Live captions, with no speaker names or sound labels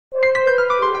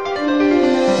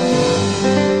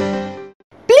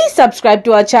subscribe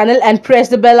to our channel and press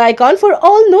the bell icon for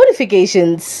all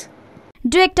notifications.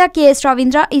 Director KS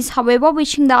Ravindra is however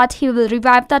wishing that he will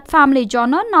revive that family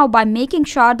genre now by making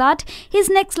sure that his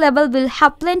next level will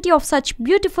have plenty of such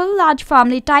beautiful large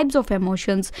family types of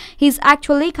emotions. He is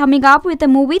actually coming up with a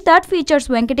movie that features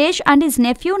Venkatesh and his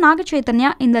nephew Naga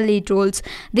Chaitanya in the lead roles.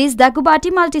 This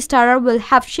Daggubati multi-starrer will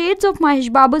have shades of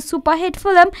Mahesh Babu's super hit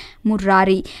film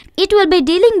Murari. It will be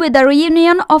dealing with the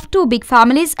reunion of two big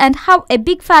families and how a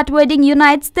big fat wedding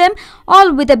unites them,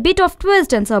 all with a bit of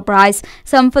twist and surprise.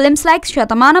 Some films like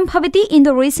Satamanam Bhavati in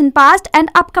the recent past and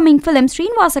upcoming film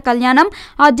Srinivasa Kalyanam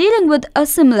are dealing with a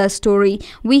similar story.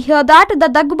 We hear that the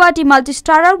Daggubati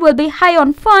multi-starrer will be high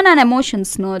on fun and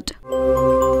emotions note.